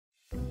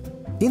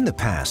In the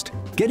past,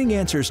 getting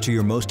answers to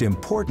your most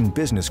important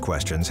business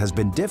questions has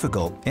been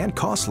difficult and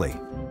costly.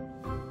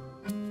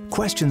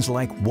 Questions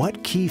like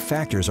what key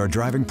factors are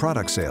driving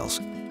product sales?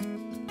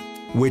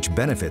 Which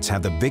benefits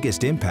have the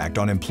biggest impact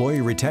on employee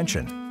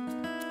retention?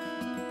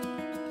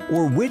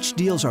 Or which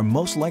deals are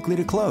most likely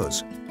to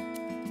close?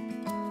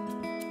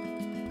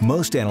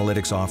 Most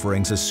analytics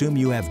offerings assume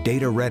you have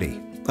data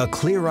ready, a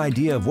clear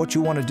idea of what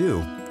you want to do,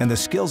 and the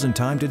skills and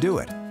time to do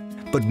it.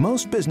 But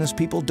most business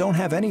people don't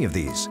have any of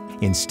these.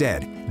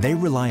 Instead, they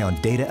rely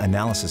on data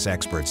analysis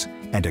experts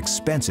and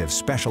expensive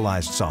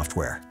specialized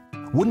software.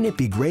 Wouldn't it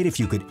be great if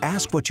you could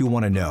ask what you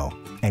want to know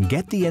and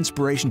get the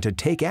inspiration to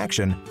take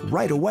action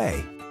right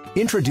away?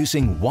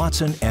 Introducing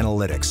Watson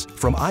Analytics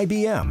from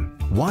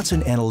IBM.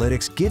 Watson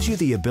Analytics gives you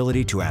the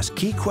ability to ask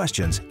key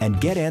questions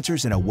and get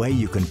answers in a way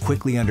you can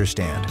quickly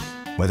understand.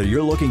 Whether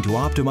you're looking to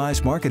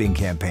optimize marketing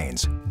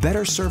campaigns,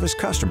 better service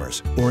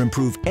customers, or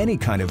improve any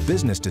kind of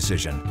business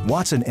decision,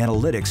 Watson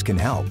Analytics can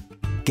help.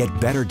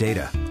 Get better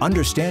data,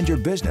 understand your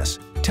business,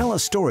 tell a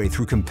story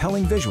through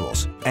compelling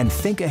visuals, and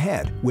think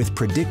ahead with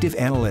predictive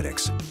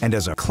analytics. And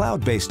as a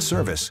cloud-based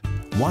service,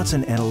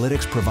 Watson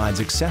Analytics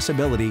provides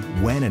accessibility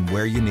when and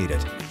where you need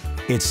it.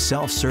 It's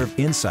self-serve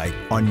insight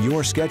on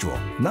your schedule,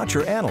 not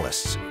your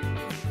analyst's.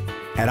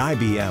 At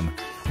IBM,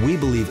 we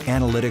believe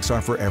analytics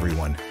are for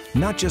everyone,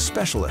 not just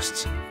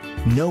specialists.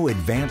 No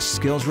advanced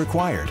skills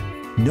required,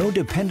 no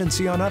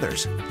dependency on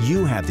others.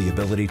 You have the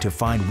ability to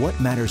find what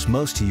matters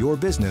most to your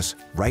business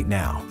right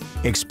now.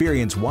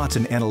 Experience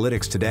Watson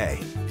Analytics today.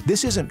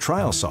 This isn't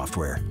trial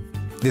software.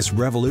 This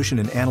revolution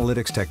in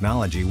analytics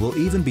technology will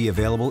even be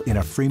available in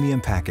a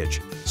freemium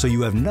package, so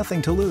you have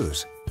nothing to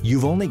lose.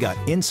 You've only got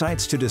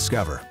insights to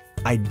discover,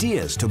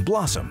 ideas to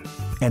blossom,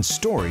 and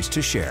stories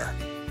to share.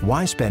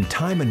 Why spend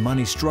time and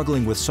money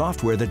struggling with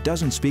software that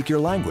doesn't speak your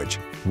language?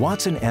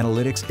 Watson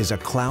Analytics is a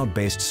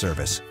cloud-based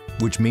service,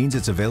 which means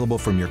it's available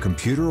from your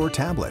computer or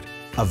tablet,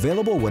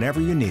 available whenever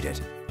you need it.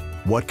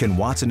 What can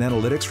Watson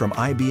Analytics from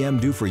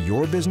IBM do for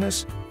your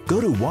business?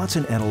 Go to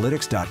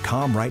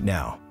watsonanalytics.com right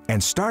now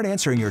and start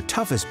answering your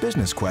toughest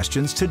business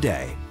questions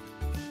today.